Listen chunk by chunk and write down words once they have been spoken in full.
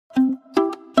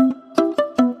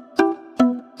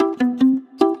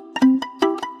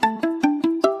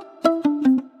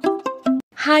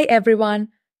Hi everyone,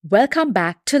 welcome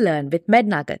back to Learn with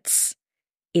MedNuggets.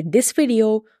 In this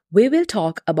video, we will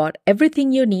talk about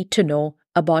everything you need to know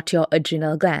about your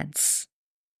adrenal glands.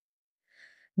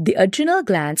 The adrenal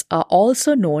glands are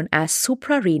also known as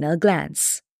suprarenal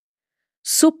glands.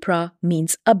 Supra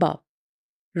means above.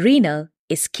 Renal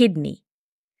is kidney.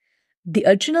 The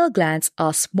adrenal glands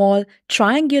are small,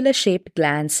 triangular-shaped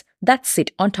glands that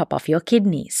sit on top of your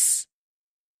kidneys.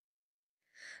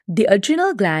 The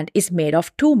adrenal gland is made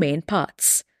of two main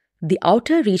parts. The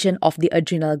outer region of the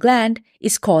adrenal gland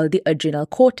is called the adrenal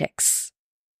cortex,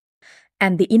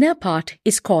 and the inner part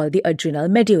is called the adrenal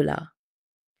medulla.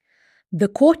 The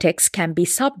cortex can be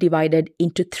subdivided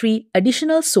into three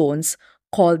additional zones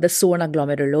called the zona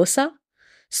glomerulosa,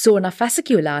 zona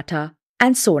fasciculata,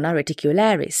 and zona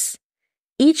reticularis,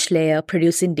 each layer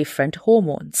producing different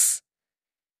hormones.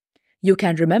 You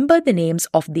can remember the names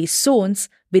of these zones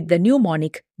with the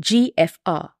mnemonic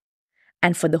GFR.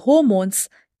 And for the hormones,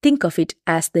 think of it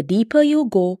as the deeper you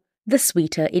go, the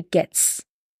sweeter it gets.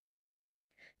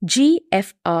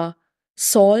 GFR,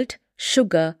 salt,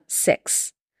 sugar,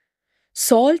 sex.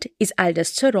 Salt is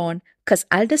aldosterone because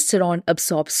aldosterone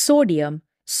absorbs sodium,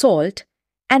 salt,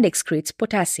 and excretes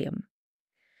potassium.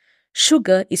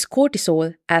 Sugar is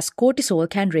cortisol as cortisol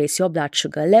can raise your blood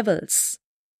sugar levels.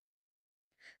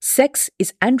 Sex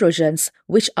is androgens,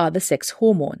 which are the sex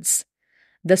hormones.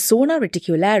 The zona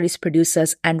reticularis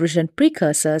produces androgen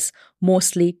precursors,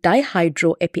 mostly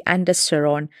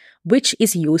dihydroepiandrosterone, which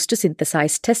is used to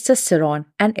synthesize testosterone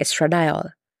and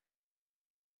estradiol.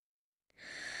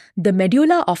 The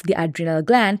medulla of the adrenal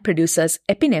gland produces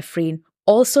epinephrine,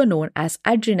 also known as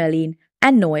adrenaline,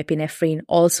 and norepinephrine,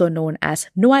 also known as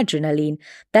noradrenaline,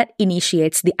 that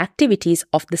initiates the activities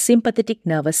of the sympathetic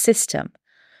nervous system,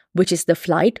 which is the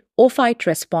flight or fight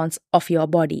response of your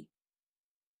body.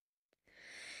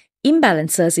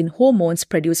 Imbalances in hormones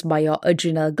produced by your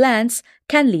adrenal glands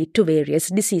can lead to various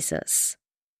diseases.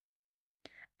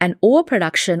 An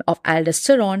overproduction of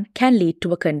aldosterone can lead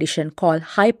to a condition called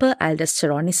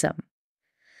hyperaldosteronism.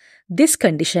 This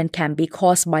condition can be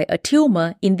caused by a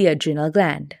tumor in the adrenal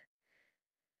gland.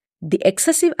 The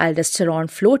excessive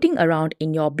aldosterone floating around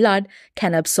in your blood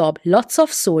can absorb lots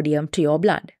of sodium to your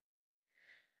blood.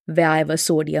 Wherever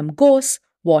sodium goes,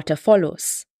 water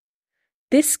follows.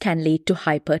 This can lead to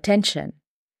hypertension.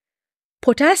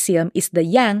 Potassium is the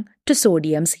yang to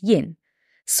sodium's yin.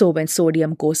 So when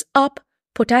sodium goes up,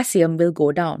 potassium will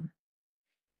go down.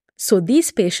 So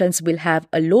these patients will have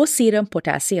a low serum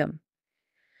potassium.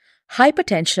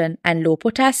 Hypertension and low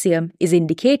potassium is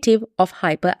indicative of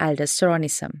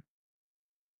hyperaldosteronism.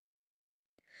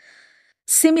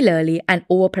 Similarly, an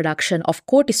overproduction of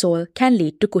cortisol can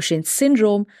lead to Cushing's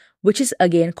syndrome, which is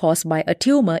again caused by a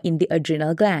tumor in the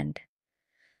adrenal gland.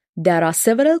 There are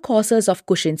several causes of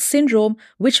Cushing's syndrome,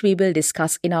 which we will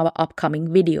discuss in our upcoming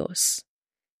videos.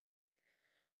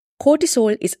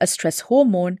 Cortisol is a stress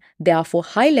hormone, therefore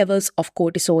high levels of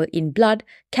cortisol in blood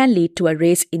can lead to a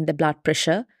raise in the blood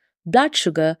pressure, blood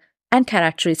sugar, and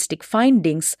characteristic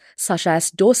findings such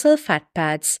as dorsal fat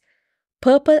pads,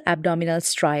 purple abdominal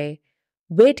striae,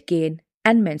 weight gain,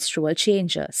 and menstrual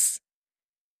changes.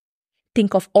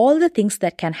 Think of all the things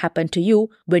that can happen to you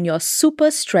when you're super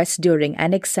stressed during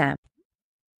an exam.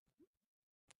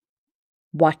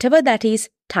 Whatever that is,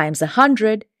 times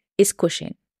 100 is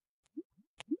Cushing.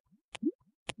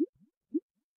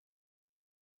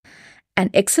 An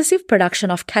excessive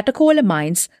production of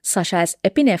catecholamines such as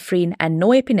epinephrine and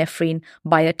norepinephrine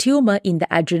by a tumor in the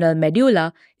adrenal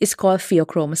medulla is called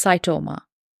pheochromocytoma.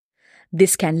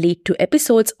 This can lead to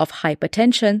episodes of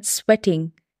hypertension,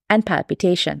 sweating, and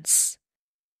palpitations.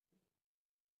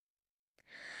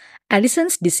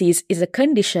 Addison's disease is a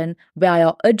condition where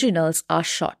your adrenals are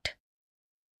shot.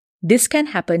 This can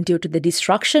happen due to the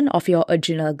destruction of your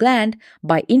adrenal gland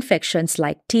by infections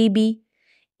like TB,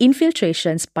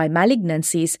 infiltrations by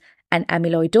malignancies and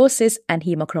amyloidosis and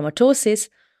hemochromatosis,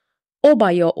 or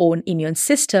by your own immune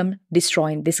system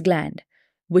destroying this gland,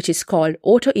 which is called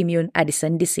autoimmune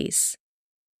Addison disease.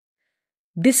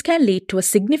 This can lead to a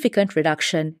significant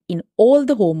reduction in all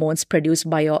the hormones produced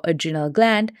by your adrenal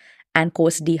gland and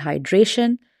cause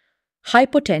dehydration,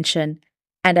 hypotension,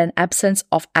 and an absence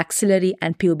of axillary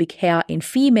and pubic hair in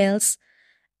females,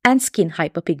 and skin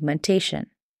hyperpigmentation.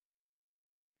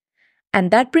 And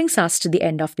that brings us to the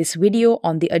end of this video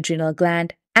on the adrenal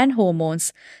gland and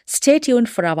hormones. Stay tuned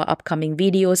for our upcoming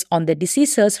videos on the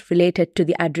diseases related to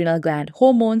the adrenal gland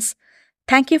hormones.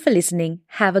 Thank you for listening.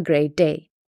 Have a great day.